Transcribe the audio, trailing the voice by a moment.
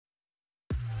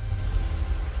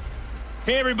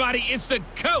Hey everybody, it's the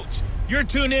coach. You're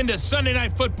tuned in to Sunday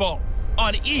Night Football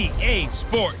on EA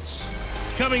Sports.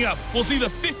 Coming up, we'll see the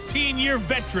 15-year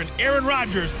veteran Aaron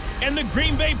Rodgers and the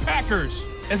Green Bay Packers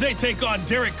as they take on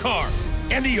Derek Carr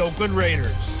and the Oakland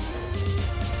Raiders.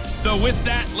 So with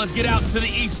that, let's get out to the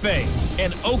East Bay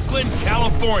and Oakland,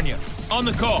 California. On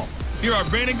the call, here are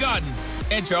Brandon Godden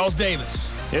and Charles Davis.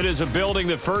 It is a building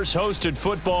that first hosted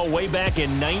football way back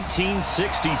in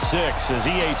 1966 as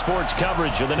EA Sports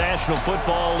coverage of the National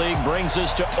Football League brings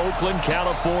us to Oakland,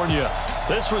 California.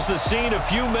 This was the scene a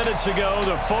few minutes ago.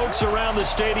 The folks around the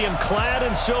stadium clad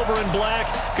in silver and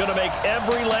black going to make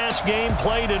every last game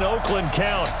played in Oakland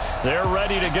count. They're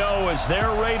ready to go as their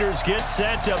Raiders get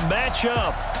set to match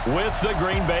up with the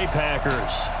Green Bay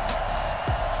Packers.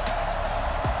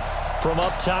 From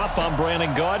up top, I'm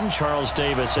Brandon Godden. Charles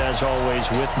Davis, as always,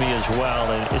 with me as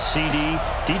well. And CD,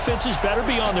 defenses better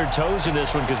be on their toes in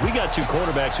this one because we got two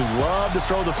quarterbacks who love to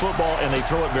throw the football, and they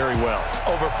throw it very well.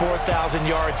 Over 4,000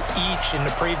 yards each in the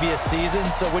previous season.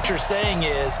 So what you're saying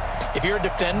is, if you're a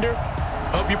defender,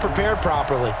 hope you're prepared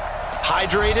properly.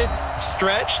 Hydrated,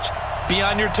 stretched, be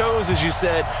on your toes, as you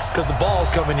said, because the ball's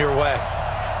coming your way.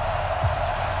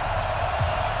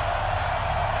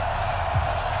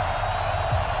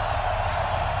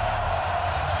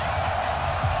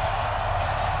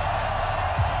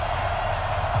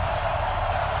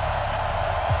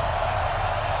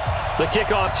 The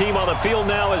kickoff team on the field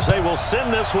now as they will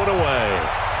send this one away.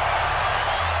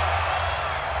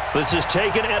 This is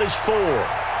taken at his 4.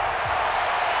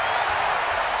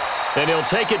 And he'll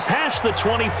take it past the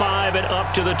 25 and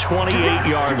up to the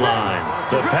 28-yard line.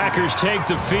 The Packers take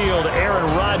the field. Aaron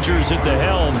Rodgers at the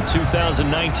helm.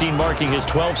 2019 marking his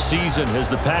 12th season as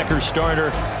the Packers starter.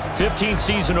 15th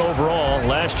season overall.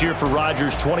 Last year for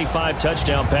Rodgers, 25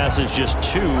 touchdown passes, just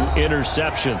 2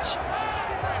 interceptions.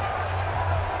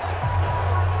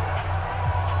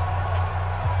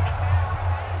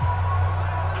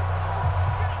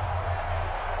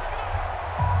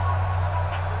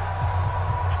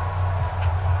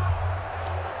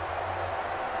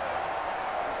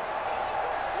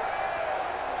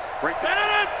 Break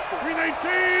that up. 319.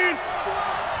 Hey,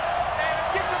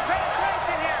 let's get some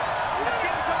penetration here. Let's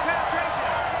get some penetration.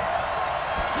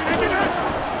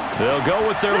 They'll go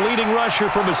with their leading rusher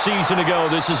from a season ago.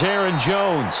 This is Aaron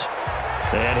Jones.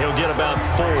 And he'll get about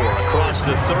 4 across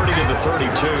the 30 to the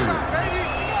 32.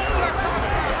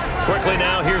 Quickly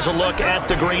now, here's a look at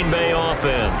the Green Bay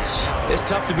offense. It's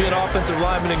tough to be an offensive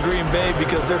lineman in Green Bay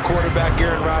because their quarterback,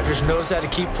 Aaron Rodgers, knows how to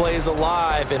keep plays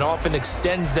alive and often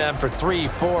extends them for 3,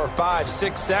 4, 5,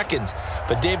 6 seconds.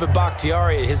 But David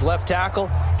Bakhtiari, his left tackle,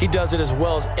 he does it as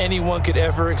well as anyone could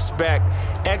ever expect.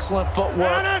 Excellent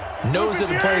footwork, knows that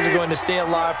the plays are going to stay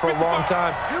alive for a long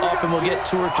time. Often will get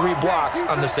 2 or 3 blocks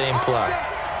on the same play.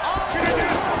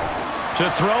 To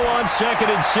throw on 2nd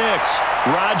and 6,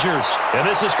 Rodgers. And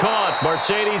this is caught.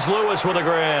 Mercedes Lewis with a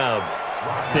grab.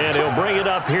 And he'll bring it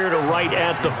up here to right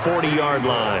at the 40-yard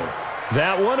line.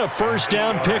 That one, a first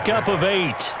down pickup of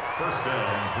 8.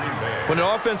 When an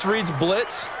offense reads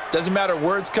blitz, doesn't matter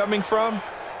where it's coming from,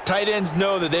 tight ends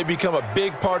know that they become a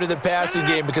big part of the passing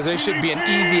game because they should be an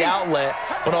easy outlet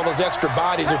when all those extra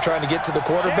bodies are trying to get to the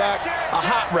quarterback. A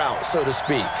hot route, so to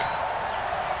speak.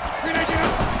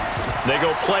 They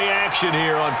go play action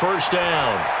here on first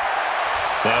down.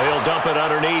 Now he'll dump it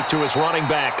underneath to his running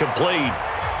back, complete.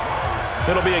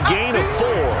 It'll be a gain of 4,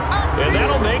 and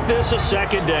that'll make this a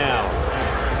 2nd down.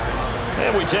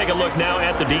 And we take a look now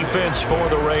at the defense for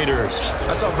the Raiders.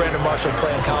 I saw Brandon Marshall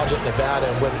play in college at Nevada,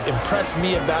 and what impressed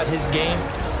me about his game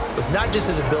was not just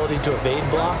his ability to evade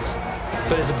blocks,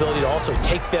 but his ability to also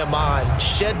take them on,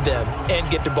 shed them, and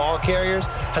get to ball carriers.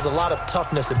 Has a lot of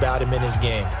toughness about him in his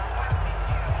game.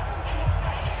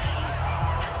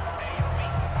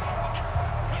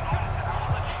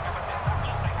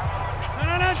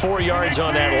 4 yards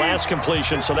on that last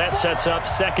completion, so that sets up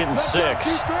 2nd and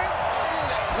 6.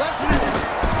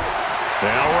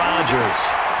 Now Rodgers.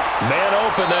 Man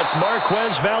open, that's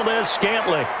Marquez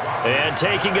Valdez-Scantling. And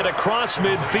taking it across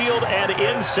midfield and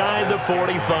inside the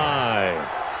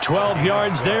 45. 12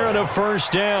 yards there and a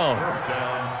first down. First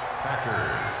down, Packers.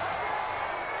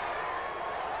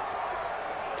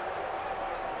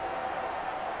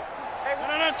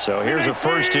 So here's a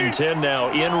 1st and 10 now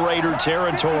in Raider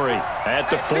territory at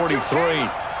the 43.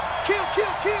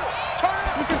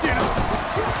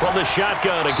 From the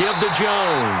shotgun, a give to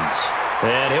Jones.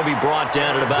 And he'll be brought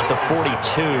down at about the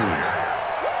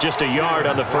 42. Just a yard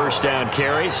on the first down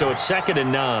carry, so it's 2nd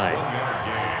and 9.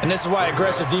 And this is why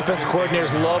aggressive defensive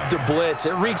coordinators love to blitz.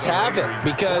 It wreaks havoc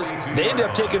because they end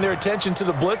up taking their attention to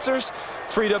the blitzers,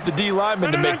 freed up the D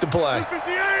lineman to make the play.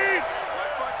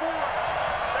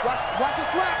 Watch it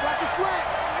slant. Watch it slant.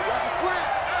 Watch it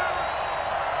slant.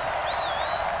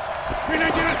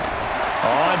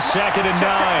 On 2nd and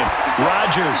 9.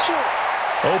 Rodgers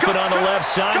open on the left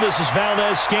side. This is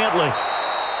Valdez-Scantling.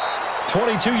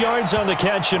 22 yards on the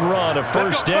catch and run, a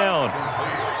first down.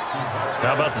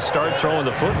 How about the start throwing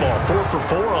the football? 4 for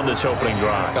 4 on this opening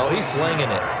drive. Oh, he's slinging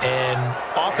it. And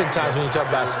oftentimes when you talk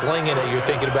about slinging it, you're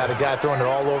thinking about a guy throwing it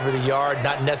all over the yard,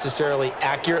 not necessarily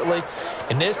accurately.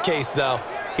 In this case, though,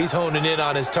 he's honing in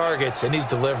on his targets, and he's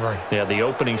delivering. Yeah, the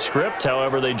opening script,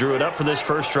 however, they drew it up for this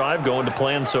first drive, going to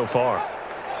plan so far.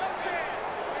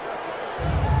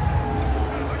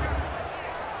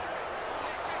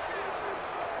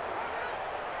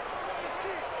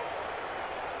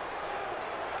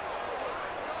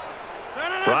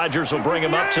 Rodgers will bring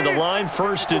him up to the line,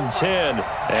 1st and 10.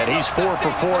 And he's 4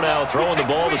 for 4 now, throwing the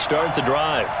ball to start the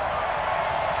drive.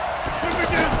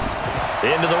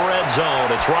 Into the red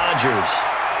zone, it's Rodgers.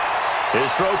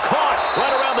 His throw caught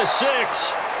right around the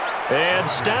 6. And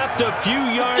stopped a few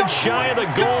yards shy of the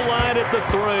goal line at the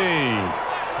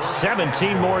 3.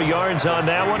 17 more yards on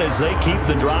that one as they keep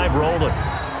the drive rolling.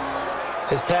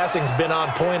 His passing's been on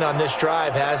point on this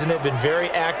drive, hasn't it? Been very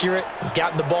accurate,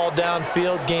 gotten the ball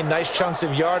downfield, gained nice chunks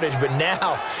of yardage. But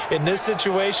now, in this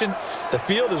situation, the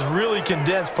field is really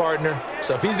condensed, partner.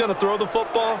 So if he's going to throw the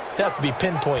football, he'll have to be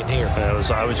pinpoint here. I was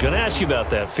going to ask you about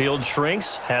that. Field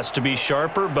shrinks, has to be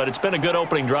sharper, but it's been a good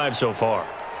opening drive so far.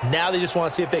 Now they just want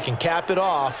to see if they can cap it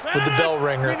off with the bell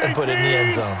ringer and put it in the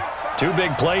end zone. 2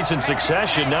 big plays in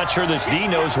succession. Not sure this D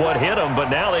knows what hit him, but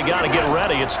now they got to get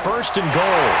ready. It's 1st and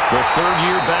goal. The 3rd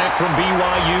year back from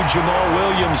BYU, Jamal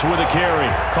Williams with a carry.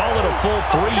 Call it a full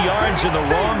 3 yards in the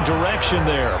wrong direction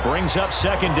there. Brings up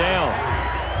 2nd down.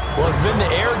 Well, it's been the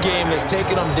air game that's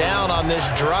taken them down on this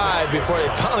drive before they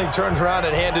finally turned around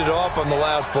and handed it off on the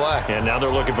last play. And now they're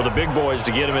looking for the big boys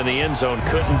to get him in the end zone.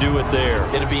 Couldn't do it there.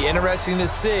 It'll be interesting to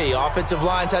see. Offensive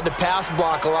lines had to pass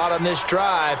block a lot on this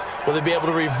drive. Will they be able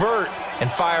to revert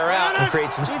and fire out and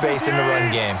create some space in the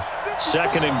run game?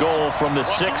 2nd and goal from the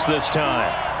 6 this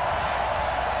time.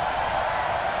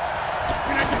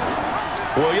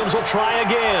 Williams will try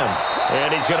again.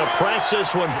 And he's going to press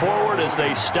this one forward as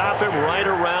they stop him right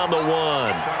around the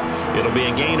 1. It'll be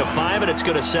a gain of 5, and it's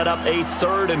going to set up a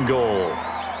 3rd and goal.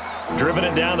 Driven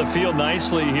it down the field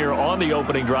nicely here on the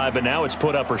opening drive, but now it's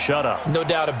put up or shut up. No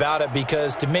doubt about it,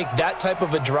 because to make that type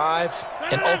of a drive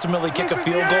and ultimately kick a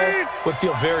field goal would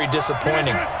feel very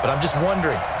disappointing. But I'm just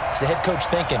wondering, is the head coach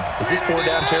thinking, is this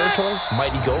 4-down territory?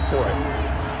 Might he go for it?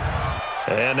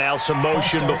 And now some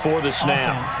motion before the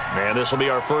snap. And this will be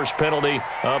our first penalty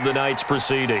of the night's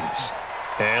proceedings.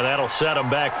 And that'll set them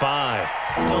back 5.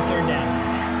 Still 3rd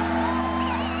down.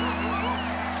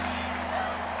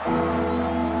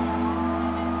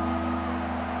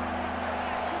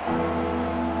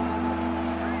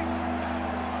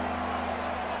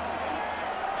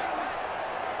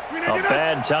 A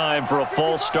bad time for a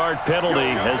false start penalty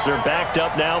as they're backed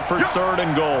up now for 3rd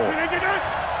and goal.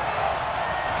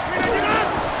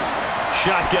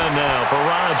 Shotgun now for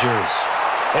Rodgers.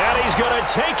 And he's going to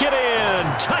take it in.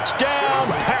 Touchdown,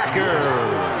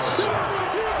 Packers.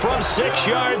 From 6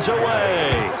 yards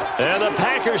away. And the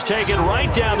Packers take it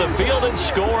right down the field and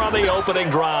score on the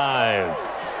opening drive.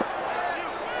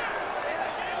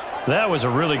 That was a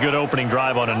really good opening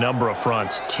drive on a number of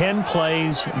fronts. 10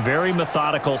 plays, very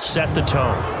methodical, set the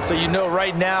tone. So you know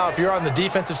right now, if you're on the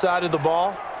defensive side of the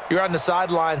ball, you're on the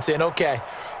sideline saying, okay,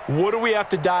 what do we have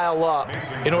to dial up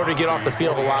in order to get off the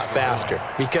field a lot faster?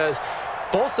 Because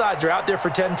both sides are out there for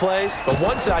 10 plays, but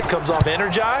one side comes off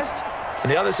energized,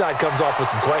 and the other side comes off with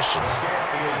some questions.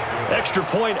 Extra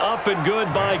point up and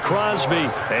good by Crosby,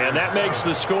 and that makes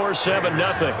the score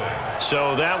 7-0.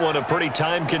 So that one a pretty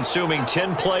time-consuming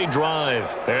 10-play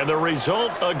drive, and the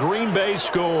result, a Green Bay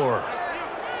score.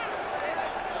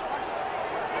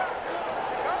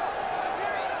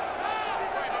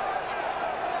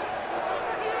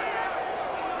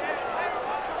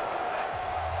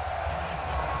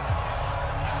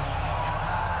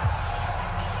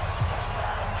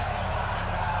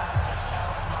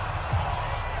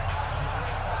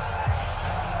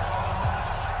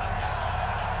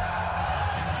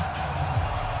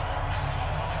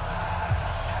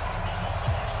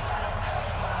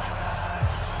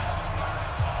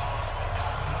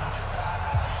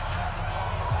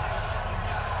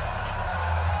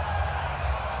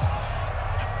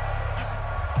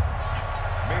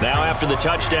 Now after the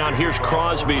touchdown, here's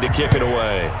Crosby to kick it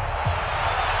away.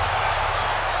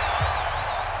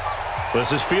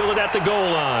 This is fielded at the goal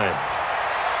line.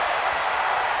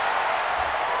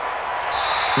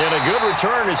 And a good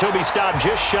return as he'll be stopped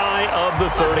just shy of the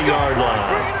 30-yard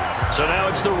line. So now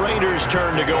it's the Raiders'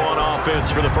 turn to go on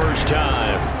offense for the first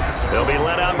time. They'll be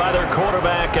led out by their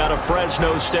quarterback out of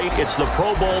Fresno State. It's the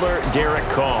Pro Bowler, Derek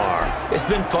Carr. It's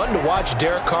been fun to watch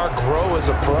Derek Carr grow as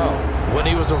a pro. When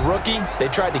he was a rookie, they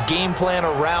tried to game plan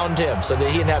around him so that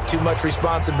he didn't have too much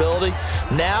responsibility.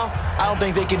 Now, I don't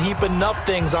think they can heap enough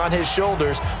things on his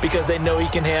shoulders because they know he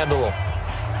can handle them.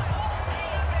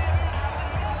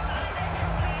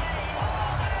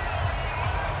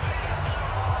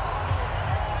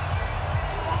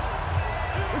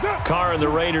 Carr and the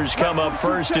Raiders come up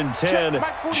 1st and 10,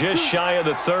 just shy of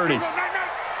the 30. Now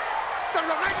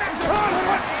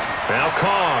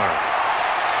Carr.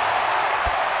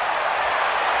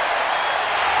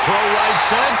 Throw right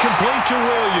side, complete to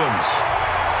Williams.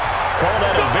 Called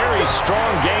out a very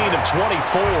strong gain of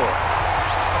 24.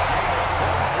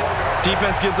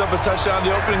 Defense gives up a touchdown on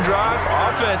the opening drive.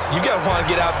 Offense, you got to want to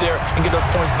get out there and get those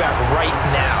points back right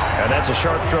now. And that's a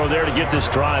sharp throw there to get this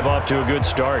drive off to a good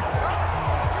start.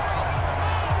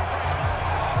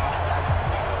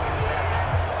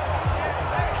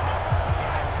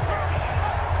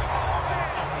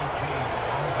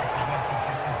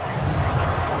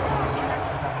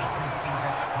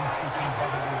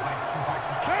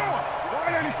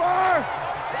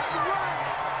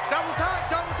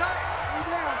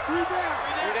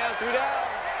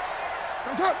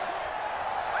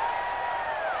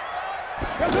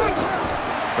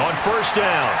 On 1st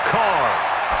down, Carr.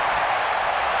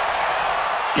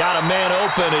 Got a man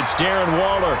open. It's Darren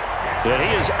Waller. And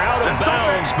he is out of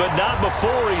bounds, but not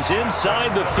before he's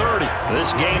inside the 30.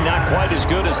 This game not quite as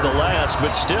good as the last,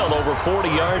 but still over 40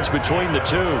 yards between the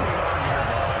two.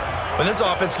 When this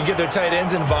offense can get their tight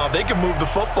ends involved, they can move the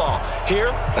football. Here,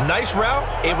 a nice route,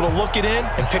 able to look it in,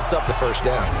 and picks up the 1st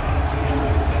down.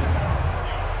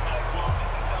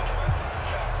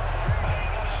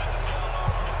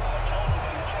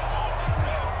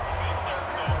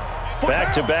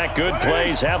 Back-to-back good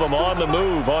plays have them on the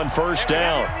move on 1st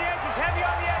down.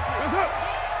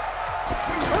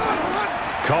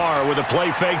 Carr with a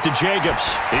play fake to Jacobs.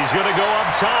 He's going to go up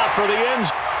top for the end.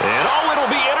 And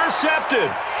it'll be intercepted.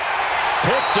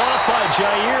 Picked off by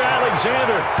Jair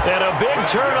Alexander. And a big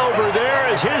turnover there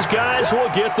as his guys will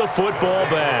get the football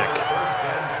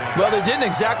back. Well, they didn't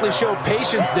exactly show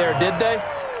patience there, did they?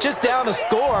 Just down a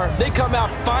score, they come out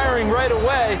firing right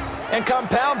away and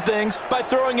compound things by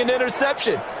throwing an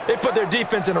interception. They put their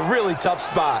defense in a really tough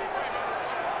spot.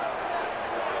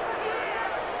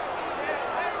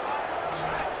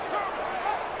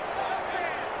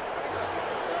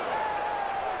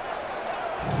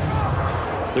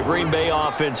 The Green Bay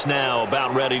offense now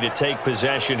about ready to take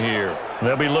possession here.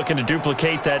 They'll be looking to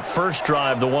duplicate that first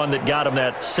drive, the one that got them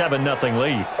that 7-0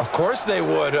 lead. Of course they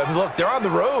would. I mean, look, they're on the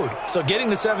road. So getting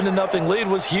the 7-0 lead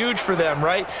was huge for them,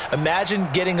 right? Imagine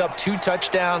getting up 2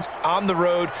 touchdowns on the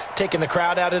road, taking the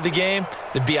crowd out of the game.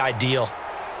 That'd be ideal.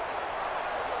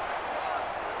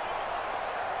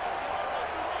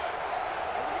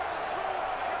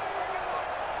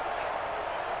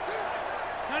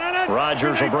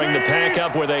 Rodgers will bring the pack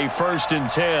up with a 1st and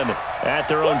 10 at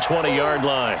their own 20-yard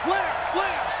line.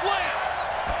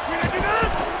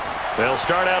 They'll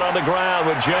start out on the ground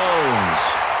with Jones.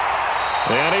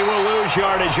 And he will lose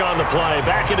yardage on the play,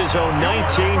 back at his own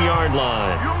 19-yard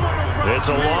line. It's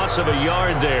a loss of a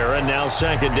yard there, and now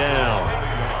 2nd down.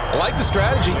 I like the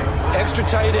strategy. Extra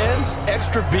tight ends,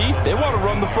 extra beef. They want to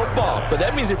run the football, but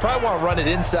that means they probably want to run it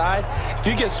inside. If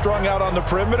you get strung out on the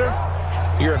perimeter,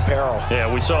 you're in peril.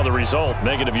 Yeah, we saw the result,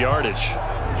 negative yardage.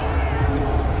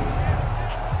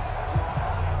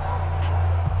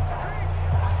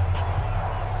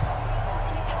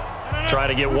 Try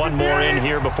to get one more in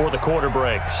here before the quarter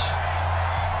breaks.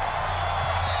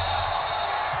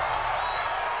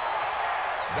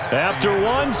 After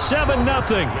one,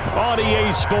 7-0 on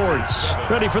EA Sports.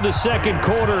 Ready for the 2nd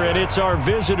quarter, and it's our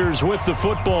visitors with the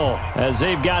football as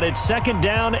they've got it 2nd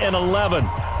down and 11.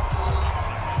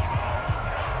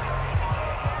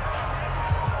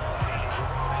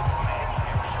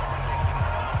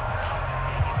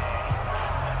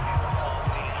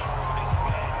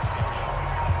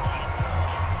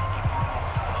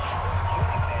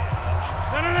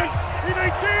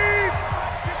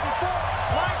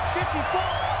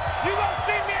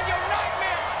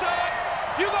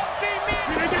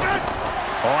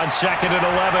 On 2nd and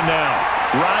 11 now.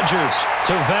 Rodgers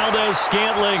to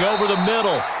Valdez-Scantling over the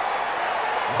middle.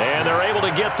 And they're able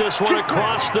to get this one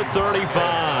across the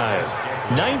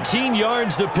 35. 19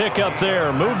 yards to pick up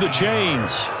there. Move the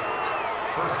chains.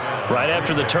 Right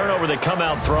after the turnover, they come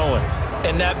out throwing.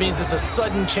 And that means it's a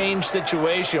sudden change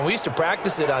situation. We used to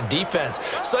practice it on defense.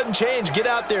 Sudden change, get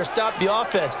out there, stop the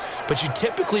offense. But you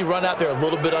typically run out there a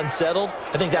little bit unsettled.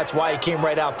 I think that's why he came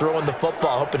right out throwing the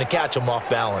football, hoping to catch him off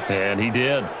balance. And he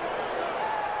did.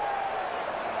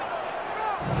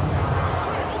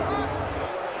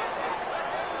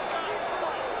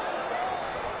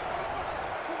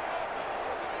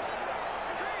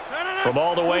 From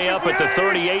all the way up at the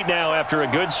 38 now after a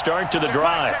good start to the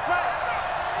drive.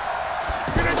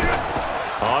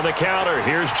 On the counter,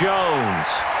 here's Jones.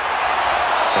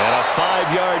 And a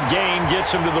 5-yard gain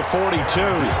gets him to the 42.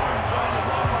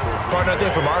 Partner, I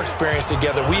think from our experience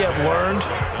together, we have learned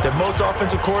that most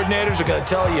offensive coordinators are going to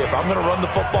tell you, if I'm going to run the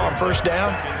football on first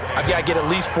down, I've got to get at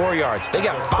least 4 yards. They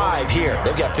got 5 here.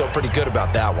 They've got to feel pretty good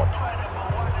about that one.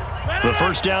 The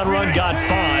first down run got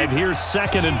 5. Here's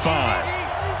 2nd and 5.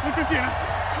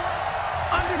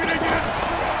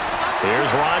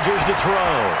 Here's Rodgers to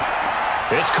throw.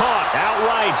 It's caught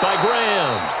outright by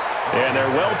Graham. And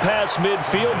they're well past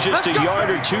midfield, just a yard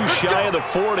or two shy of the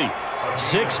 40.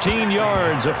 16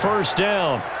 yards, a first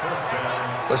down.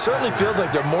 Well, it certainly feels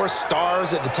like there are more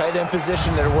stars at the tight end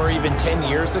position than there were even 10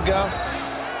 years ago.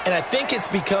 And I think it's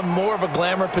become more of a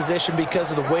glamour position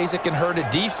because of the ways it can hurt a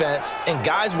defense, and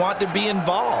guys want to be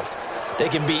involved. They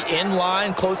can be in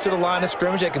line, close to the line of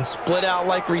scrimmage. They can split out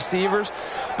like receivers.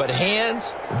 But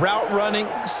hands, route running,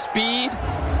 speed,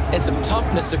 and some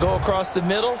toughness to go across the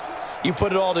middle, you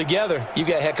put it all together, you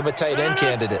got a heck of a tight end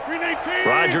candidate.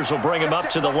 Rodgers will bring him up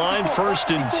to the line,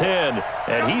 1st and 10.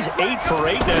 And he's 8 for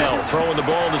 8 now, throwing the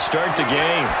ball to start the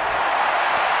game.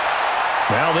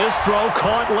 Now this throw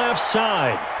caught left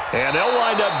side. And they'll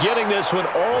wind up getting this one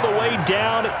all the way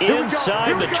down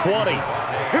inside the 20.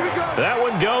 That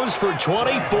one goes for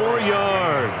 24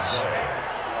 yards.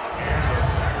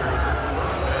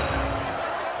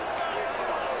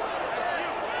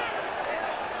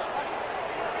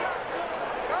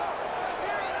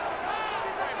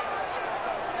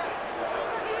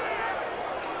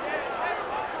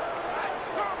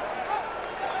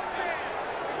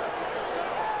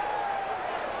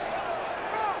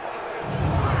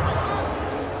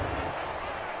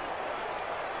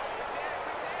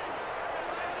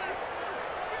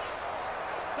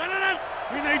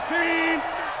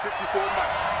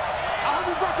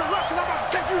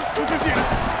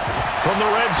 From the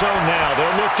red zone now,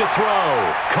 they'll look to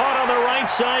throw. Caught on the right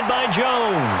side by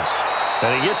Jones.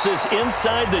 And he gets this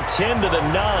inside the 10 to the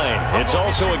 9. It's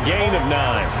also a gain of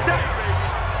 9.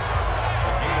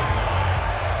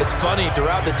 It's funny,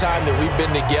 throughout the time that we've been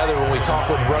together, when we talk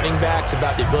with running backs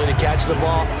about the ability to catch the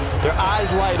ball, their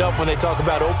eyes light up when they talk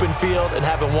about open field and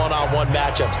having one-on-one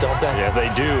matchups, don't they? Yeah, they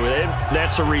do. And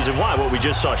that's the reason why. What we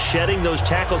just saw, shedding those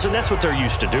tackles, and that's what they're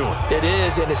used to doing. It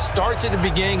is, and it starts at the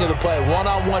beginning of the play.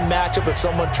 One-on-one matchup if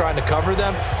someone's trying to cover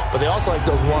them, but they also like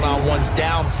those one-on-ones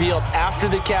downfield after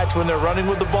the catch when they're running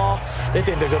with the ball. They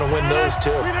think they're going to win those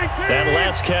too. That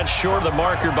last catch short of the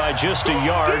marker by just a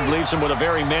yard leaves them with a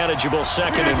very manageable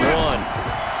 2nd and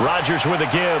 1. Rodgers with a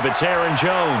give. It's Aaron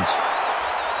Jones.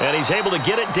 And he's able to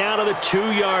get it down to the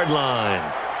 2-yard line.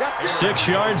 6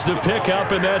 yards the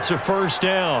pickup, and that's a first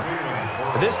down.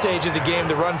 At this stage of the game,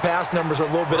 the run-pass numbers are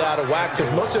a little bit out of whack because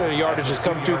most of the yardage has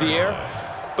come through the air.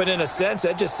 But in a sense,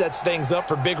 that just sets things up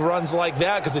for big runs like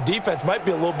that because the defense might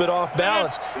be a little bit off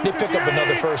balance. They pick up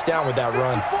another first down with that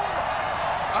run.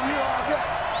 I'm here all day.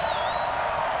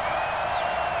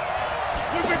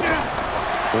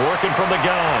 Working from the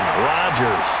gun,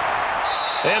 Rodgers.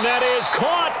 And that is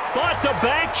caught, but the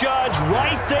back judge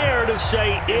right there to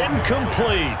say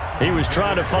incomplete. He was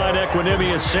trying to find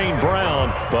Equanimous St.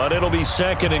 Brown, but it'll be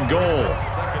 2nd and goal.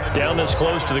 Down this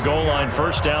close to the goal line,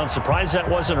 first down. Surprised that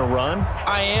wasn't a run?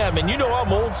 I am, and you know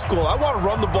I'm old school. I want to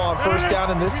run the ball on first down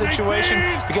in this situation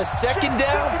because 2nd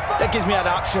down, that gives me that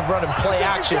option of running play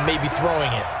action, maybe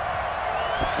throwing it.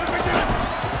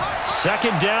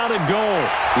 2nd down and goal.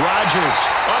 Rodgers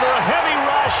under a heavy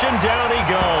rush, and down he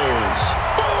goes.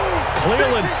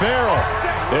 Cleveland Farrell.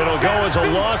 It'll go as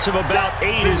a loss of about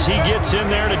 8 as he gets in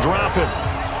there to drop him.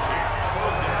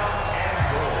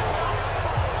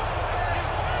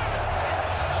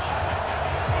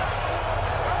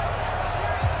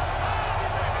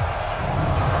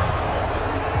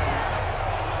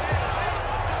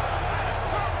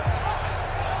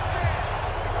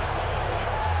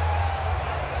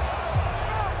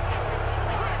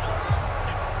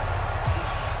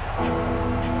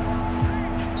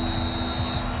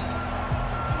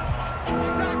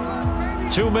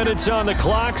 Two minutes on the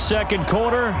clock, second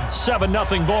quarter,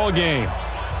 7-0 ball game.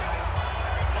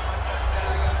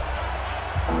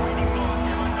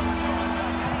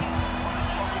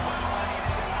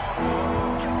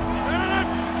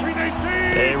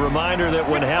 reminder that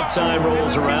when halftime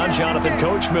rolls around, Jonathan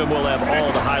Coachman will have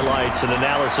all the highlights and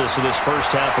analysis of this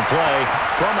first half of play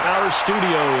from our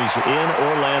studios in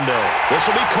Orlando. This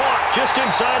will be caught just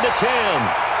inside the 10.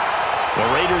 The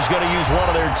Raiders going to use one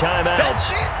of their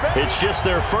timeouts. It's just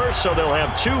their first, so they'll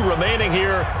have 2 remaining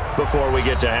here before we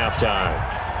get to halftime.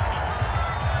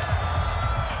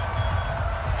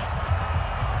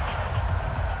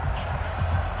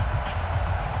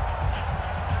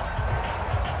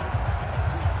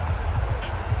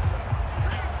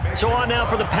 So on now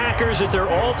for the Packers at their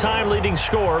all-time leading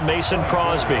scorer, Mason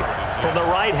Crosby. From the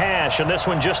right hash, and this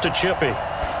one just a chippy.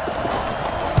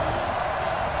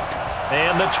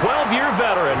 And the 12-year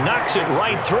veteran knocks it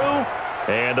right through,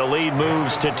 and the lead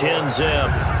moves to 10-zip.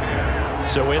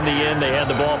 So in the end, they had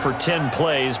the ball for 10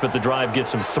 plays, but the drive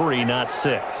gets them 3, not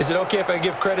 6. Is it okay if I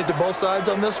give credit to both sides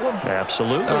on this one?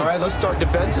 Absolutely. All right, let's start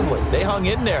defensively. They hung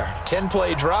in there.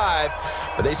 10-play drive,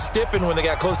 but they stiffened when they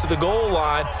got close to the goal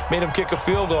line, made them kick a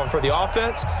field goal. And for the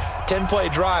offense, 10-play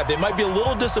drive. They might be a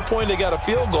little disappointed they got a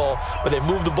field goal, but they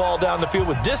moved the ball down the field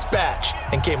with dispatch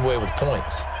and came away with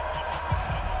points.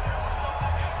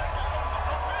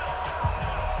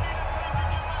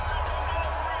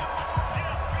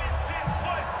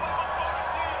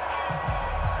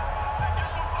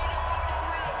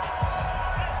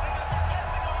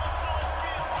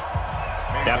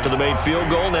 After the made field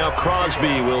goal, now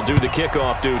Crosby will do the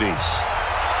kickoff duties.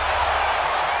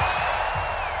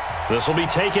 This will be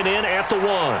taken in at the 1.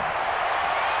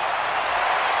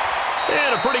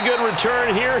 And a pretty good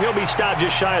return here. He'll be stopped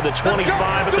just shy of the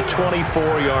 25 at the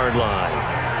 24-yard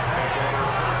line.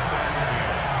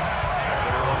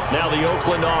 Now the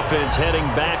Oakland offense heading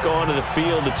back onto the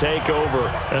field to take over.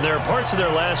 And there are parts of their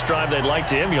last drive they'd like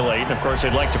to emulate. And, of course,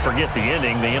 they'd like to forget the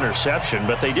ending, the interception.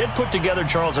 But they did put together,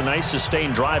 Charles, a nice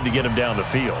sustained drive to get him down the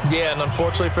field. Yeah, and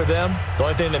unfortunately for them, the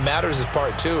only thing that matters is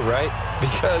part 2, right?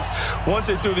 Because once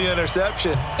they threw the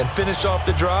interception and finished off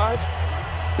the drive,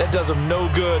 that does them no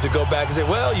good to go back and say,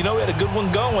 well, you know, we had a good one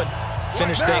going.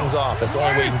 Finish things off. That's the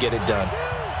only way you can get it done.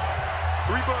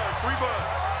 3 buds, 3 buds.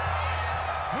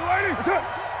 New lady, what's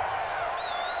up?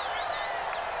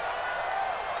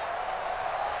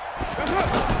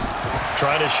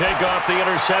 Trying to shake off the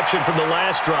interception from the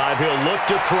last drive. He'll look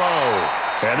to throw.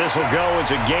 And this will go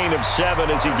as a gain of 7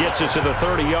 as he gets it to the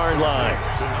 30-yard line.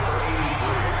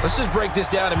 Let's just break this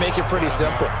down and make it pretty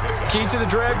simple. Key to the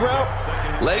drag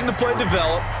route, letting the play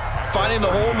develop, finding the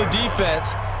hole in the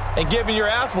defense, and giving your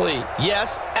athlete,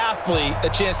 yes, athlete, a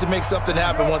chance to make something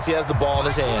happen once he has the ball in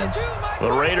his hands.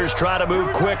 The Raiders try to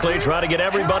move quickly, try to get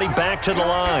everybody back to the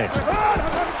line.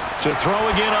 To throw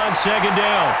again on second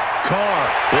down. Carr.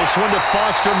 This one to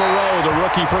Foster Moreau, the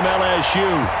rookie from LSU.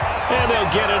 And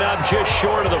they'll get it up just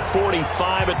short of the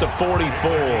 45 at the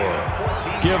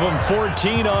 44. Give them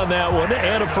 14 on that one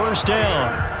and a first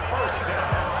down.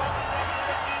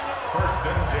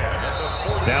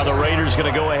 Now the Raiders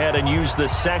going to go ahead and use the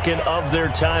second of their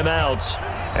timeouts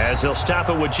as they'll stop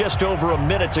it with just over a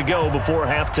minute to go before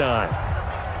halftime.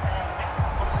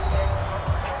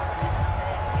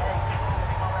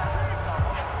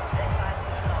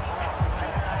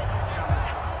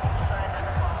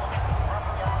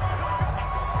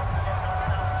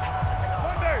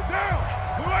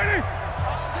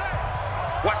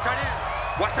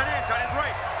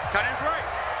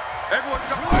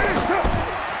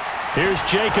 Here's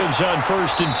Jacobs on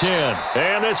 1st and 10.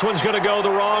 And this one's going to go the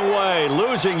wrong way.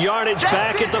 Losing yardage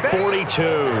back at the 42.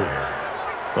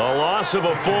 A loss of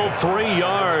a full 3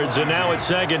 yards, and now it's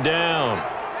second down.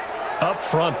 Up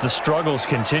front, the struggles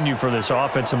continue for this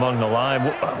offense among the line.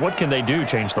 What can they do?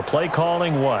 Change the play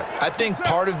calling? What? I think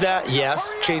part of that,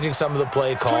 yes, changing some of the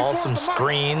play calls, some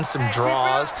screens, some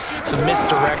draws, some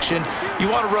misdirection. You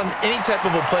want to run any type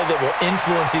of a play that will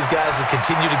influence these guys to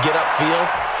continue to get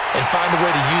upfield and find a way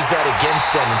to use that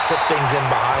against them and slip things in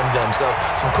behind them. So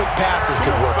some quick passes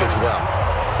could work as well.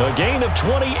 A gain of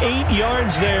 28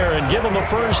 yards there and give them a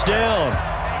first down.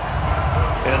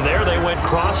 And there they went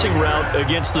crossing route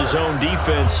against the zone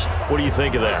defense. What do you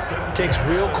think of that? It takes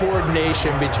real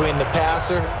coordination between the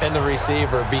passer and the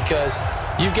receiver because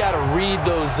you've got to read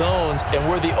those zones and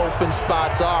where the open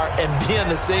spots are and be on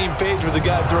the same page with the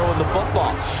guy throwing the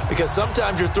football. Because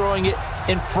sometimes you're throwing it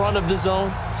in front of the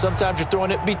zone. Sometimes you're throwing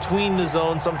it between the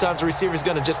zones. Sometimes the receiver's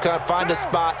going to just kind of find a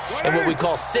spot and what we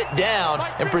call sit down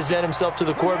and present himself to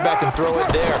the quarterback and throw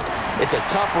it there. It's a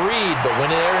tough read, but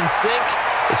when they're in sync,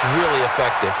 it's really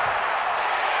effective.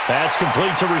 That's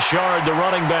complete to Richard, the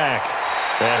running back.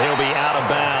 And he'll be out of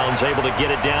bounds, able to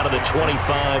get it down to the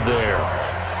 25 there.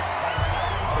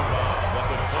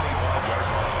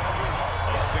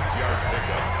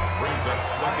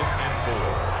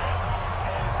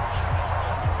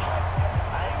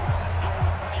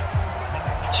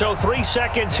 So 3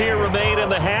 seconds here remain in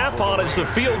the half. On is the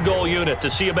field goal unit to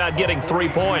see about getting 3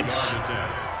 points.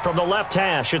 From the left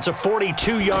hash, it's a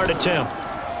 42-yard attempt.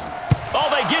 Oh,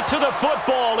 they get to the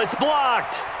football. It's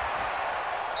blocked.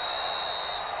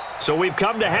 So we've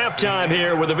come to halftime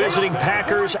here with the visiting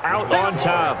Packers out on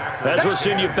top. As we'll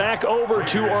send you back over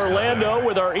to Orlando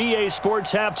with our EA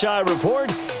Sports Halftime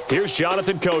Report, here's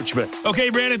Jonathan Coachman.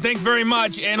 Okay, Brandon, thanks very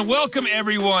much, and welcome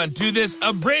everyone to this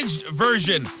abridged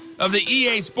version of the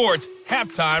EA Sports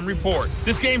Halftime Report.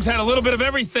 This game's had a little bit of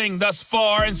everything thus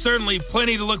far, and certainly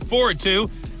plenty to look forward to,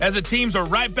 as the teams are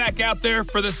right back out there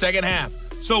for the second half.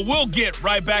 So we'll get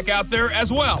right back out there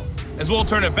as well, as we'll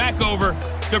turn it back over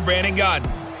to Brandon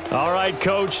Godden. All right,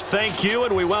 Coach, thank you,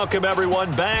 and we welcome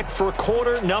everyone back for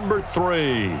quarter number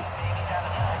 3.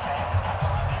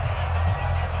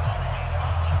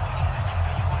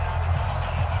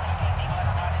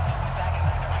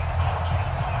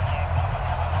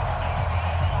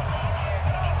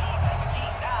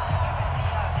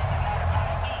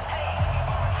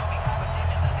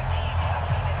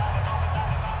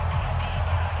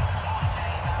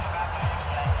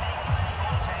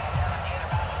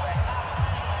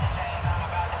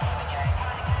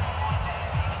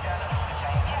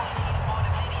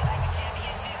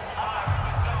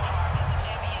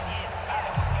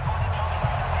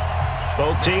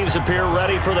 Both teams appear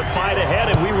ready for the fight ahead,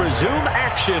 and we resume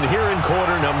action here in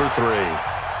quarter number 3.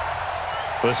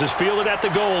 This is fielded at the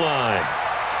goal line.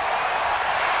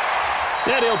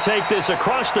 And he'll take this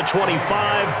across the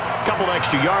 25, couple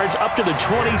extra yards up to the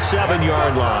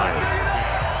 27-yard line.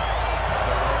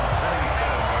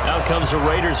 Out comes the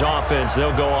Raiders offense.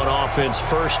 They'll go on offense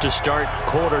first to start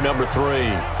quarter number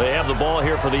 3. They have the ball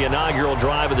here for the inaugural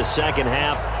drive of the second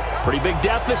half. Pretty big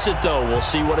deficit, though. We'll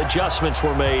see what adjustments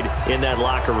were made in that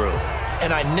locker room.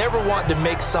 And I never want to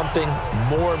make something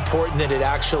more important than it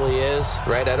actually is,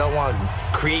 right? I don't want to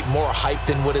create more hype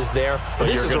than what is there. But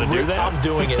this is do that? I'm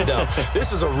doing it, though.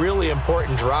 This is a really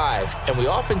important drive. And we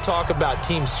often talk about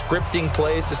teams scripting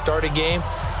plays to start a game.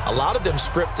 A lot of them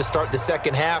script to start the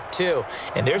second half, too.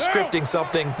 And they're scripting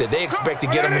something that they expect to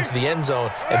get them into the end zone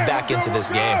and back into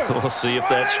this game. We'll see if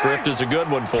that script is a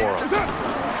good one for them.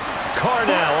 Carr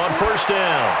now on first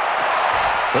down.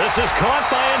 This is caught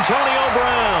by Antonio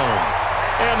Brown.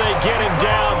 And they get him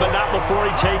down, but not before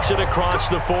he takes it across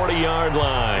the 40-yard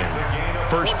line.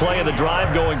 First play of the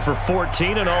drive going for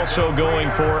 14 and also going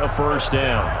for a first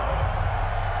down.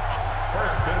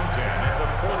 First and 10 at the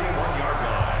 41-yard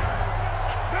line.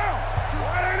 Down.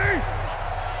 180.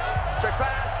 Check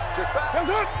pass. Check pass. Hands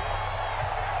up.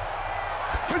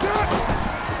 Hands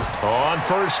up. On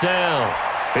first down,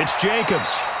 it's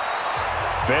Jacobs.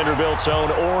 Vanderbilt's own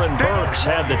Oren Burks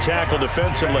had the tackle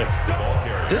defensively.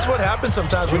 This is what happens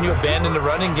sometimes when you abandon the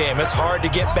running game. It's hard to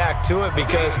get back to it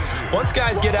because once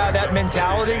guys get out of that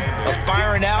mentality of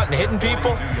firing out and hitting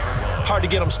people, hard to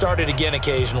get them started again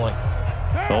occasionally.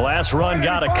 The last run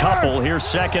got a couple. Here's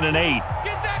 2nd and 8.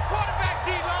 Get that quarterback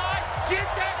D-line. Get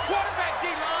that quarterback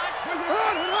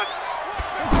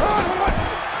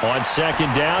D-line. On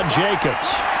 2nd down,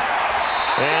 Jacobs.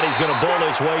 And he's going to bull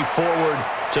his way forward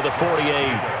to the 48.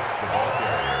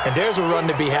 And there's a run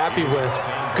to be happy with.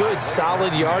 Good,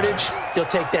 solid yardage. You'll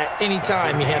take that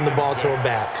anytime you hand the ball to a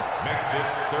back. Makes it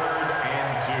 3rd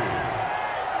and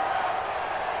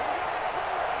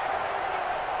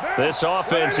 2. This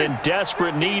offense in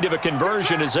desperate need of a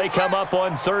conversion as they come up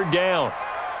on 3rd down.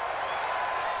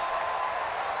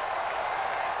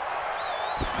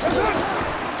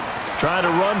 Trying to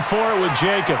run for it with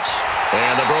Jacobs.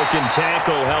 And the broken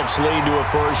tackle helps lead to a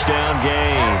first down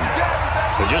gain.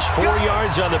 Just 4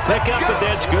 yards on the pickup, but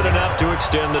that's good enough to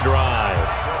extend the drive.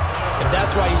 And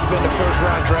that's why you spend a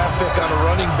first-round draft pick on a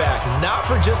running back. Not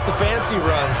for just the fancy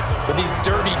runs, but these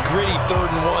dirty, gritty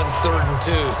 3rd and 1s, 3rd and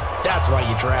 2s. That's why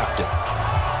you draft him.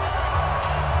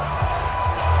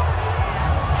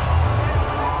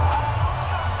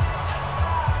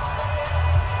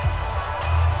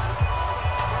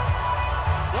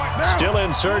 Still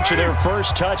in search of their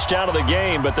first touchdown of the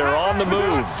game, but they're on the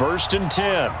move. 1st and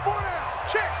 10.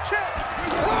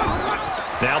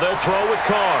 Now they'll throw with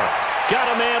Carr. Got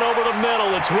a man over the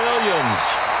middle. It's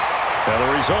Williams. Now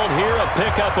the result here, a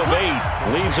pickup of 8.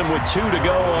 Leaves them with 2 to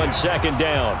go on 2nd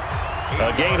down.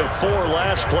 A gain of 4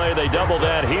 last play. They double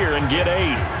that here and get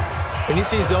 8. When you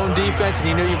see zone defense and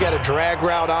you know you've got a drag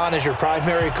route on as your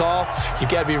primary call,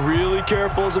 you've got to be really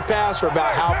careful as a passer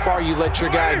about how far you let your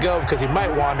guy go because he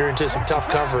might wander into some tough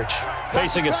coverage.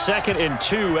 Facing a 2nd and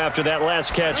 2 after that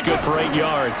last catch, good for 8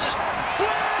 yards.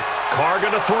 Carr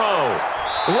going to throw.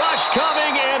 Rush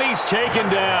coming, and he's taken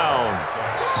down.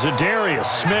 Zadarius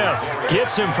Smith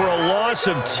gets him for a loss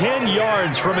of 10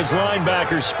 yards from his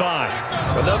linebacker spot.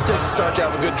 Enough to start to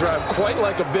have a good drive, quite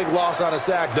like a big loss on a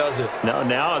sack, does it?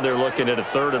 Now they're looking at a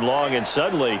 3rd and long, and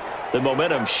suddenly the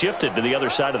momentum shifted to the other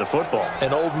side of the football.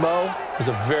 And old Mo is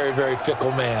a very, very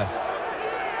fickle man.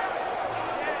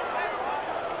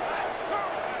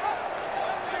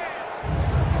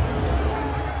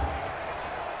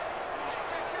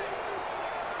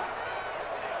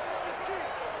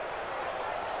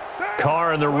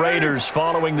 Carr and the Raiders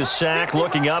following the sack,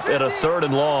 looking up at a 3rd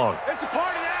and long. It's a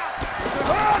party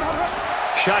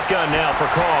now. Shotgun now for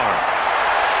Carr.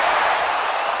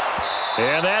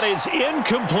 And that is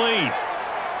incomplete.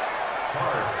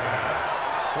 Carr's pass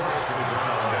forced to the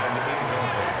ground and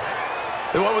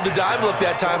incomplete. They went with the dime look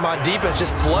that time on defense,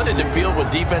 just flooded the field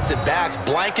with defensive backs,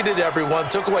 blanketed everyone,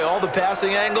 took away all the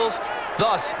passing angles,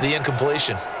 thus the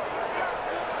incompletion.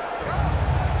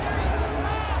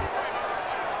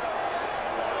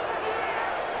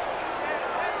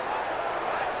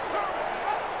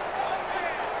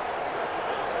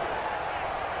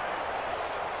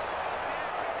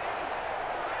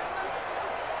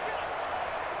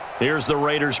 Here's the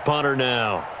Raiders punter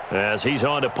now, as he's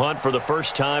on to punt for the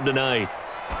first time tonight.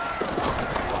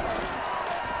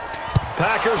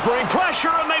 Packers bring pressure,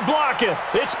 and they block it.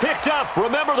 It's picked up.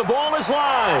 Remember, the ball is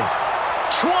live.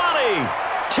 20,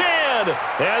 10,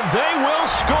 and they will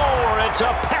score. It's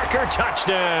a Packer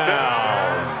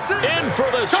touchdown. In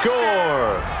for the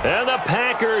score, and the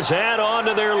Packers add on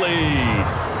to their lead.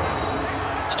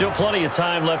 Still plenty of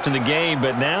time left in the game,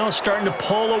 but now starting to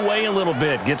pull away a little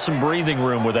bit, get some breathing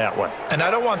room with that one. And I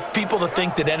don't want people to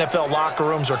think that NFL locker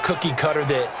rooms are cookie cutter,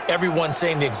 that everyone's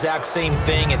saying the exact same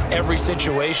thing in every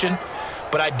situation.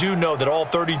 But I do know that all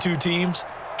 32 teams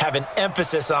have an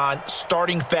emphasis on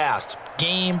starting fast.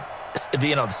 Game,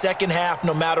 the second half,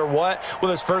 no matter what,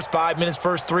 whether it's first 5 minutes,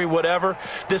 first 3, whatever.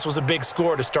 This was a big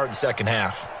score to start the second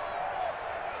half.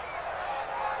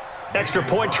 Extra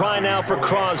point try now for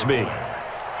Crosby.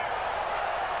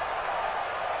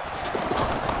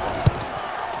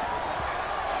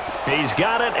 He's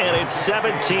got it, and it's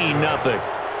 17-0. Makes the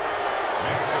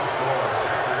score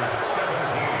Packers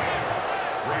 17,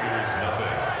 Raiders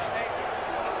nothing.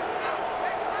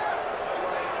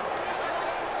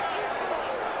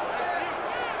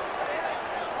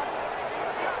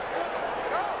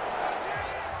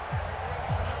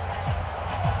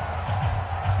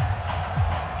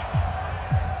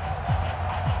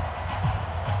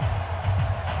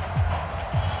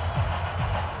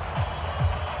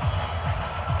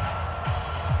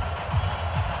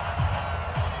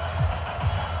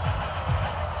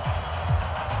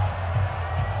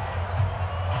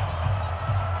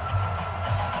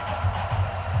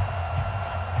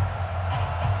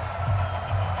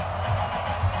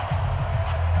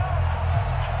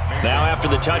 Now after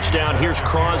the touchdown, here's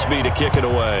Crosby to kick it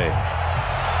away.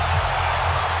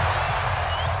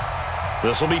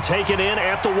 This will be taken in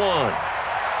at the 1.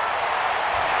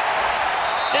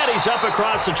 And he's up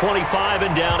across the 25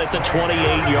 and down at the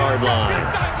 28-yard line.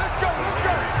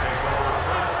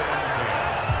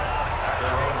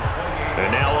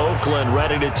 And now Oakland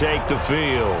ready to take the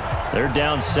field. They're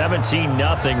down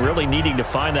 17-0, really needing to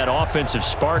find that offensive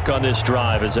spark on this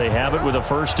drive as they have it with a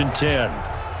 1st and 10.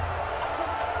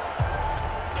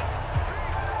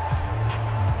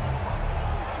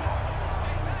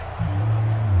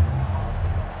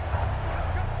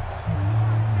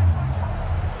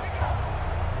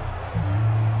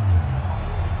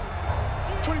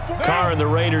 Carr and the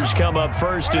Raiders come up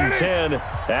 1st and 10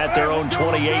 at their own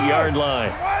 28-yard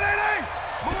line.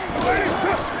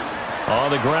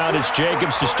 On the ground, it's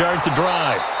Jacobs to start the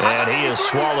drive, and he is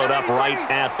swallowed up right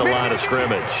at the line of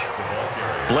scrimmage.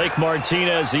 Blake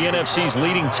Martinez, the NFC's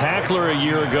leading tackler a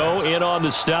year ago, in on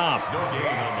the stop.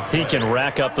 He can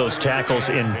rack up those tackles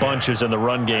in bunches in the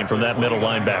run game from that middle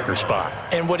linebacker spot.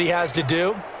 And what he has to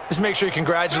do is make sure he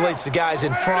congratulates the guys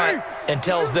in front and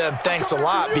tells them thanks a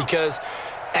lot, because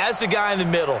as the guy in the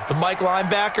middle, the Mike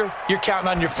linebacker, you're counting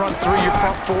on your front 3, your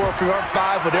front 4, your front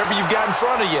 5, whatever you've got in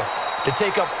front of you to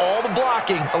take up all the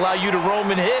blocking, allow you to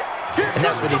roam and hit, and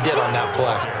that's what he did on that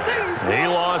play. He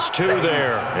lost 2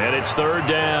 there, and it's 3rd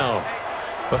down.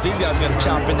 But if these guys are going to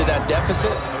chop into that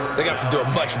deficit, they got to do a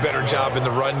much better job in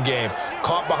the run game.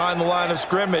 Caught behind the line of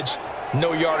scrimmage,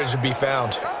 no yardage to be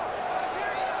found.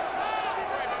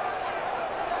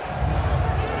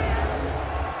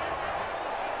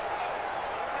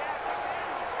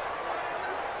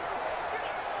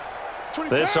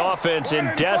 This offense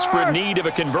in desperate need of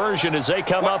a conversion as they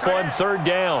come up on 3rd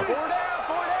down.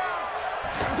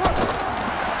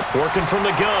 Working from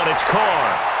the gun, it's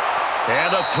Carr.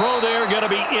 And the throw there going to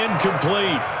be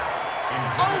incomplete.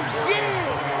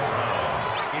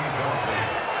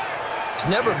 It's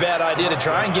never a bad idea to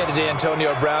try and get it to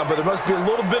Antonio Brown, but there must be a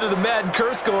little bit of the Madden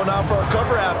curse going on for our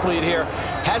cover athlete here.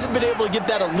 Hasn't been able to get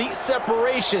that elite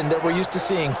separation that we're used to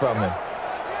seeing from him.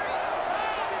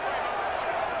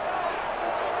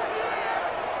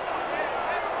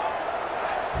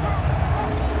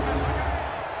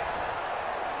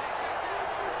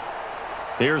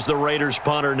 Here's the Raiders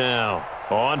punter now.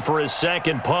 On for his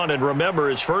second punt, and remember,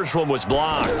 his first one was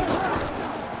blocked.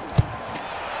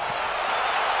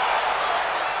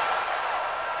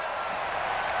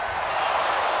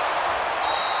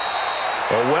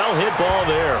 A well-hit ball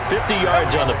there. 50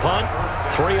 yards on the punt,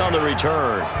 3 on the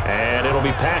return. And it'll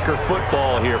be Packer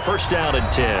football here. First down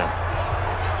and 10.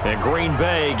 And Green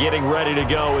Bay getting ready to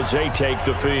go as they take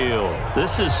the field.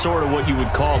 This is sort of what you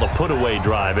would call a put-away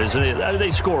drive, isn't it?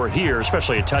 They score here,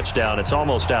 especially a touchdown. It's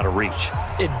almost out of reach.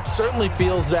 It certainly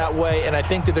feels that way, and I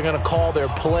think that they're going to call their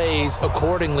plays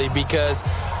accordingly, because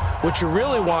what you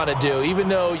really want to do, even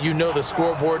though you know the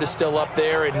scoreboard is still up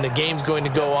there and the game's going to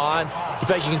go on, in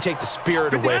fact, you can take the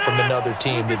spirit away from another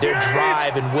team. That their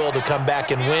drive and will to come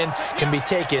back and win can be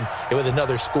taken with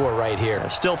another score right here.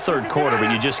 Still third quarter,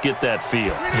 but you just get that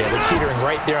feel. Yeah, they're teetering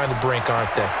right there on the brink,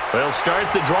 aren't they? They'll start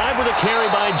the drive with a carry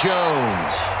by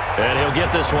Jones. And he'll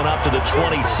get this one up to the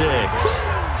 26.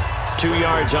 2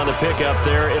 yards on the pickup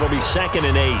there. It'll be 2nd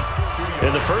and 8.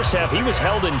 In the first half, he was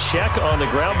held in check on the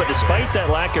ground, but despite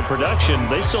that lack of production,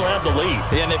 they still have the lead.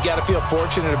 Yeah, and they've got to feel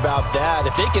fortunate about that.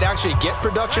 If they could actually get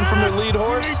production from their lead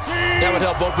horse, that would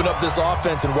help open up this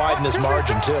offense and widen this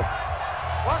margin too.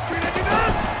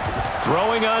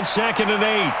 Throwing on 2nd and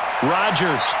 8.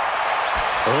 Rodgers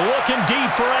looking deep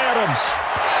for Adams.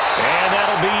 And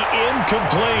that'll be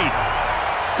incomplete.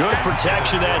 Good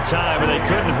protection that time, and they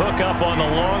couldn't hook up on the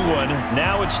long one.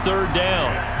 Now it's 3rd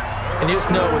down. And you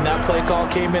just know when that play call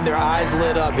came in, their eyes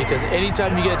lit up, because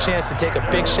anytime you get a chance to take a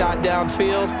big shot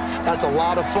downfield, that's a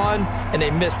lot of fun, and they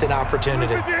missed an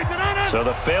opportunity. So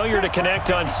the failure to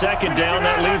connect on 2nd down,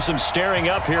 that leaves them staring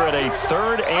up here at a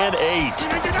 3rd and 8.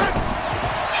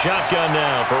 Shotgun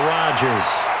now for Rodgers.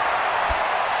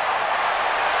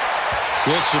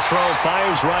 Looks to throw,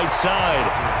 fires right side,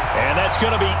 and that's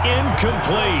going to be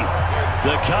incomplete.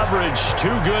 The coverage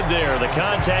too good there. The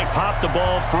contact popped the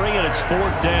ball free, and it's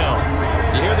 4th down.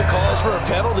 You hear the calls for a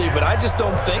penalty, but I just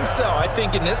don't think so. I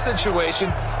think in this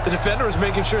situation, the defender was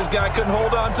making sure his guy couldn't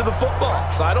hold on to the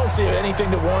football. So I don't see anything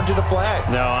that warranted a flag.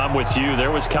 No, I'm with you.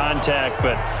 There was contact,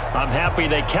 but I'm happy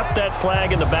they kept that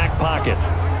flag in the back pocket.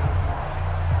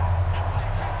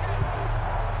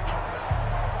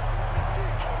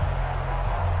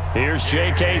 Here's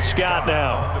J.K. Scott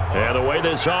now. And the way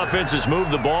this offense has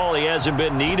moved the ball, he hasn't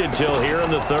been needed till here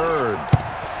in the 3rd.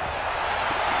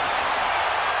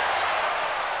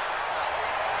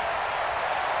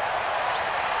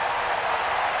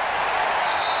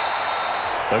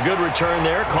 A good return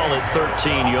there, call it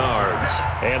 13 yards.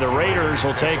 And the Raiders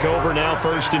will take over now,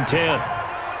 1st and 10.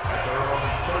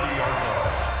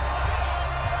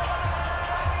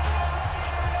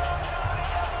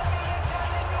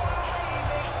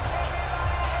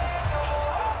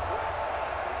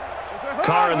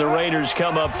 Carr and the Raiders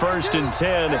come up 1st and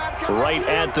 10, right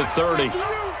at the 30.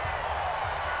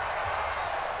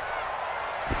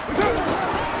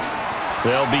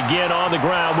 They'll begin on the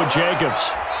ground with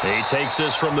Jacobs. He takes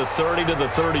this from the 30 to the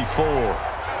 34.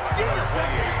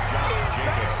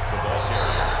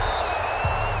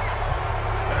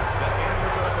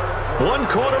 One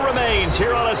quarter remains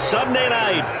here on a Sunday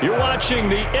night. You're watching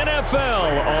the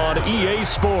NFL on EA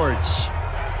Sports.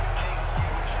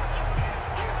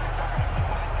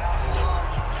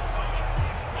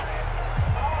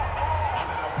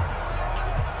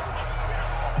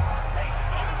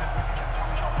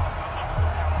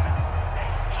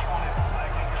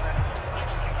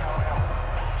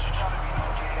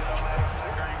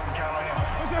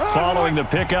 Following the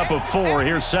pickup of 4,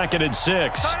 here's 2nd and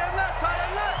 6.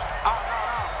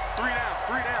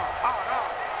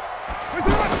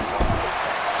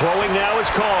 Throwing now is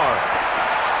Carr.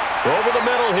 Over the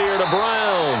middle here to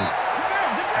Brown.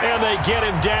 And they get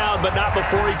him down, but not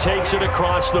before he takes it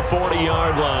across the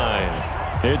 40-yard line.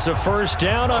 It's a 1st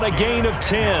down on a gain of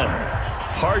 10.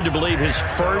 Hard to believe his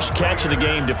first catch of the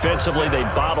game defensively. They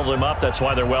bottled him up. That's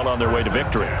why they're well on their way to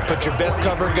victory. Put your best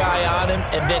cover guy on him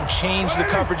and then change the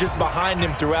coverages behind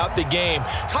him throughout the game.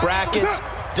 Brackets,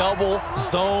 double,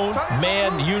 zone,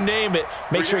 man, you name it.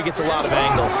 Make sure he gets a lot of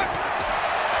angles.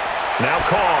 Now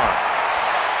Carr.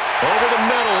 Over the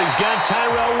middle, he's got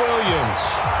Tyrell Williams.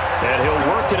 And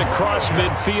he'll work it across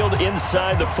midfield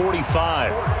inside the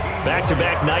 45.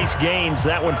 Back-to-back nice gains.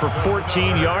 That one for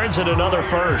 14 yards and another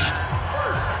first.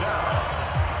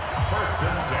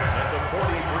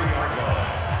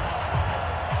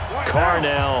 Carr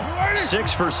now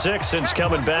 6 for 6 since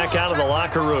coming back out of the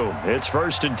locker room. It's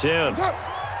 1st and 10.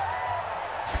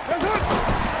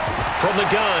 From the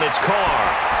gun, it's Carr.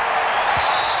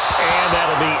 And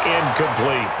that'll be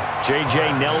incomplete.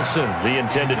 J.J. Nelson, the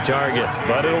intended target,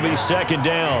 but it'll be 2nd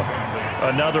down.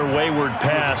 Another wayward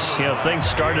pass. You know, things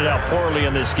started out poorly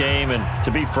in this game, and to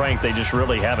be frank, they just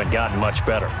really haven't gotten much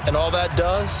better. And all that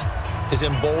does is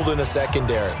embolden a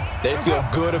secondary. They feel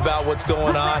good about what's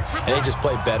going on, and they just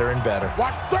play better and better.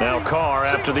 Now Carr,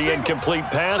 after the incomplete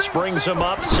pass, brings him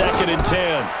up 2nd and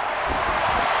 10.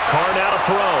 Carr now to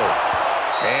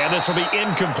throw. And this will be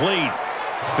incomplete.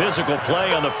 Physical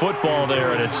play on the football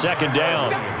there, and it's 2nd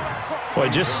down. Well,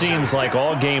 it just seems like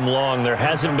all game long there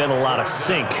hasn't been a lot of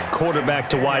sync quarterback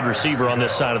to wide receiver on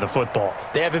this side of the football.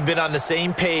 They haven't been on the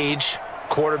same page,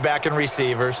 quarterback and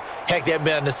receivers. Heck, they haven't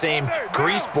been on the same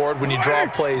grease board when you draw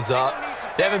plays up.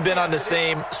 They haven't been on the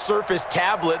same surface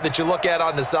tablet that you look at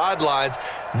on the sidelines.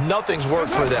 Nothing's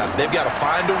worked for them. They've got to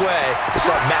find a way to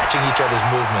start matching each other's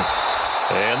movements.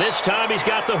 And this time he's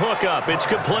got the hookup. It's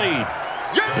complete.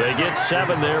 They get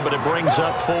 7 there, but it brings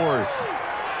up 4th.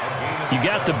 You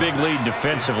got the big lead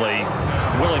defensively,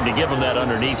 willing to give them that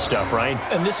underneath stuff, right?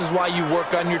 And this is why you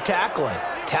work on your tackling.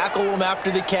 Tackle them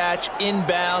after the catch,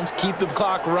 inbounds, keep the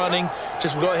clock running.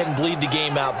 Just go ahead and bleed the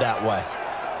game out that way.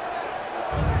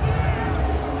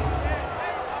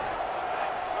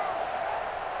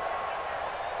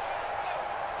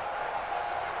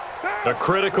 A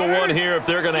critical one here if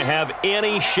they're going to have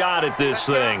any shot at this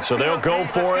thing. So they'll go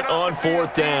for it on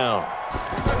 4th down.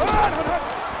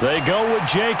 They go with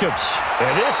Jacobs.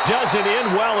 And this doesn't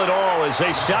end well at all as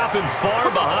they stop him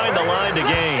far behind the line to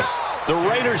gain. The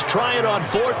Raiders try it on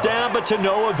 4th down, but to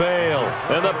no avail.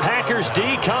 And the Packers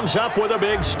D comes up with a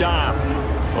big stop.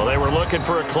 Well, they were looking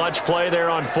for a clutch play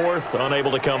there on 4th, unable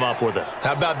to come up with it.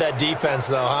 How about that defense,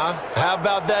 though, huh? How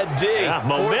about that D? Yeah,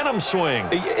 momentum swing.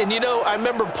 And, you know, I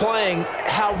remember playing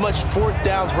how much 4th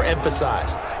downs were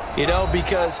emphasized. You know,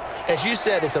 because, as you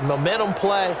said, it's a momentum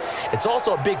play. It's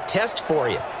also a big test for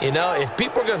you. You know, if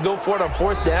people are going to go for it on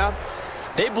 4th down,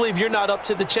 they believe you're not up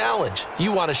to the challenge.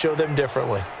 You want to show them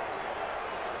differently.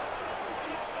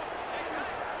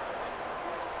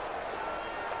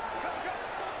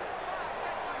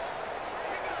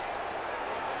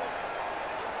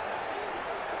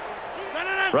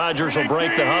 Rodgers will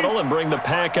break the huddle and bring the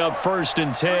pack up 1st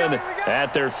and 10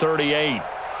 at their 38.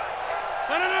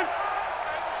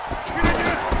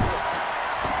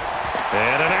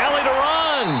 And an alley to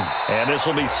run. And this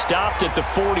will be stopped at the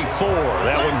 44.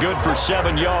 That one good for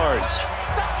 7 yards.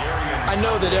 I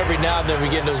know that every now and then we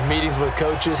get in those meetings with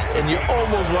coaches, and you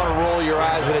almost want to roll your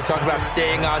eyes when they talk about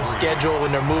staying on schedule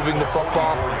when they're moving the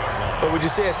football. But would you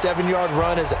say a 7-yard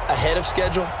run is ahead of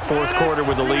schedule? 4th quarter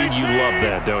with the lead, you love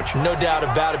that, don't you? No doubt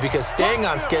about it, because staying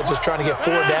on schedule is trying to get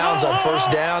 4 downs on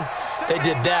 1st down. They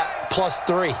did that plus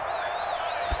 3.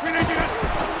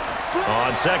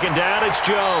 On 2nd down, it's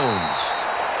Jones.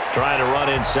 Trying to run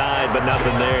inside, but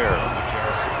nothing there.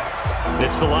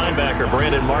 It's the linebacker,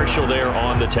 Brandon Marshall, there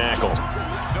on the tackle.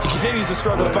 He continues to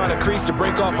struggle to find a crease to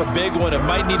break off a big one and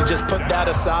might need to just put that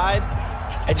aside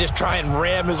and just try and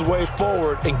ram his way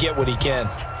forward and get what he can.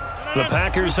 The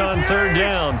Packers on 3rd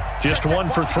down. Just 1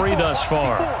 for 3 thus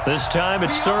far. This time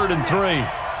it's 3rd and 3.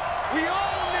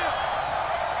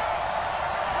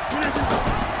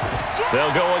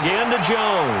 They'll go again to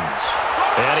Jones.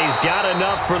 And he's got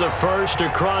enough for the first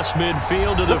across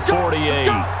midfield to the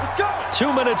 48.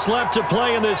 2 minutes left to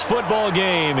play in this football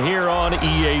game here on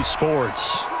EA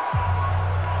Sports.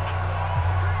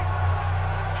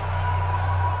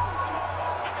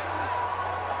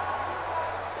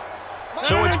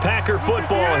 So it's Packer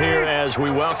football here as we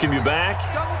welcome you back.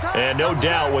 And no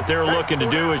doubt what they're looking to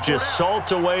do is just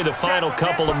salt away the final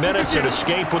couple of minutes and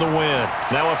escape with a win.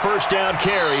 Now a 1st down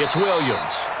carry, it's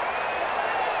Williams.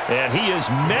 And he is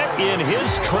met in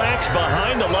his tracks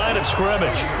behind the line of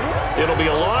scrimmage. It'll be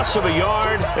a loss of a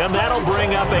yard, and that'll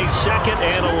bring up a 2nd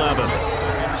and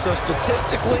 11. So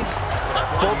statistically,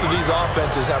 both of these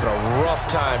offenses having a rough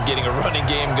time getting a running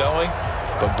game going.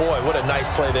 But, boy, what a nice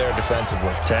play there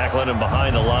defensively. Tackling him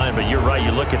behind the line, but you're right.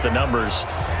 You look at the numbers.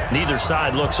 Neither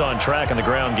side looks on track in the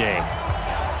ground game.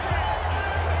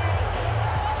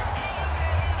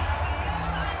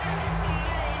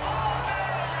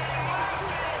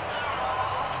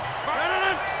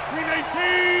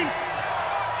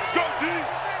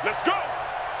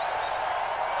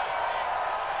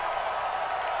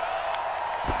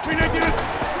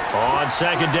 On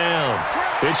second down,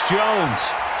 it's Jones.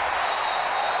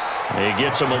 He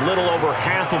gets them a little over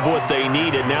half of what they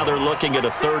needed. Now they're looking at a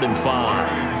 3rd and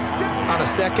 5. On a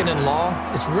 2nd and long,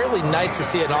 it's really nice to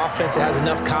see an offense that has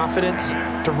enough confidence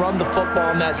to run the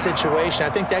football in that situation. I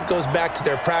think that goes back to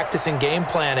their practice and game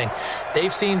planning.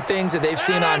 They've seen things that they've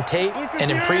seen on tape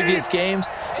and in previous games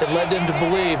that led them to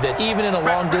believe that even in a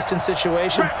long-distance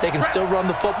situation, they can still run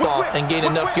the football and gain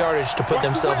enough yardage to put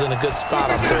themselves in a good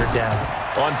spot on 3rd down.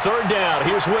 On 3rd down,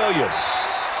 here's Williams.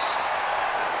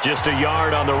 Just a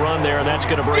yard on the run there, and that's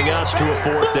going to bring us to a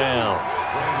 4th down.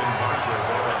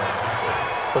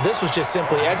 Well, this was just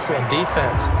simply excellent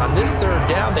defense. On this 3rd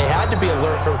down, they had to be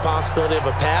alert for the possibility of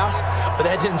a pass, but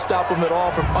that didn't stop them at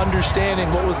all from understanding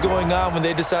what was going on when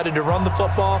they decided to run the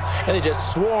football, and they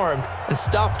just swarmed and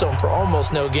stuffed them for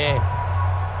almost no gain.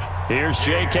 Here's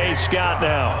J.K. Scott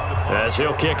now, as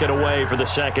he'll kick it away for the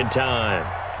 2nd time.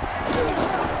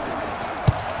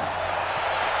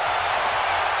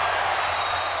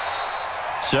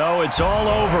 So it's all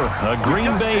over. A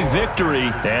Green Bay victory,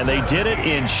 and they did it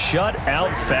in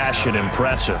shutout fashion.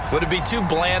 Impressive. Would it be too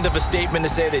bland of a statement to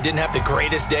say they didn't have the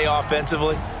greatest day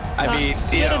offensively? I mean,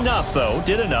 did enough, though.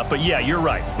 Did enough, but yeah, you're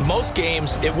right. Most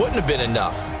games, it wouldn't have been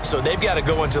enough. So they've got to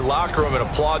go into the locker room and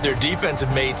applaud their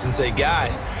defensive mates and say,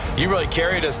 guys, you really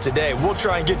carried us today. We'll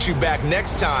try and get you back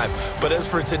next time. But as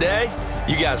for today,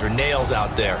 you guys were nails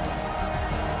out there.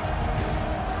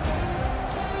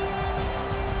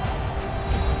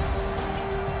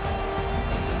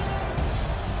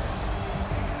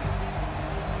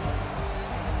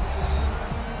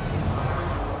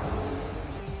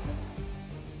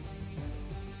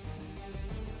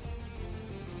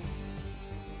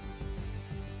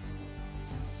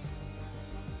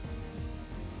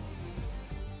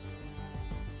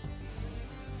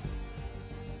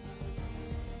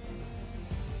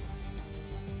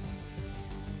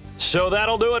 So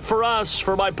that'll do it for us.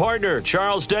 For my partner,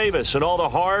 Charles Davis, and all the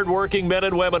hard-working men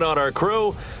and women on our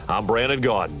crew, I'm Brandon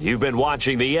Gaudin. You've been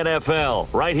watching the NFL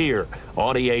right here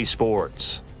on EA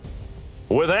Sports.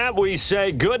 With that, we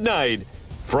say good night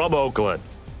from Oakland.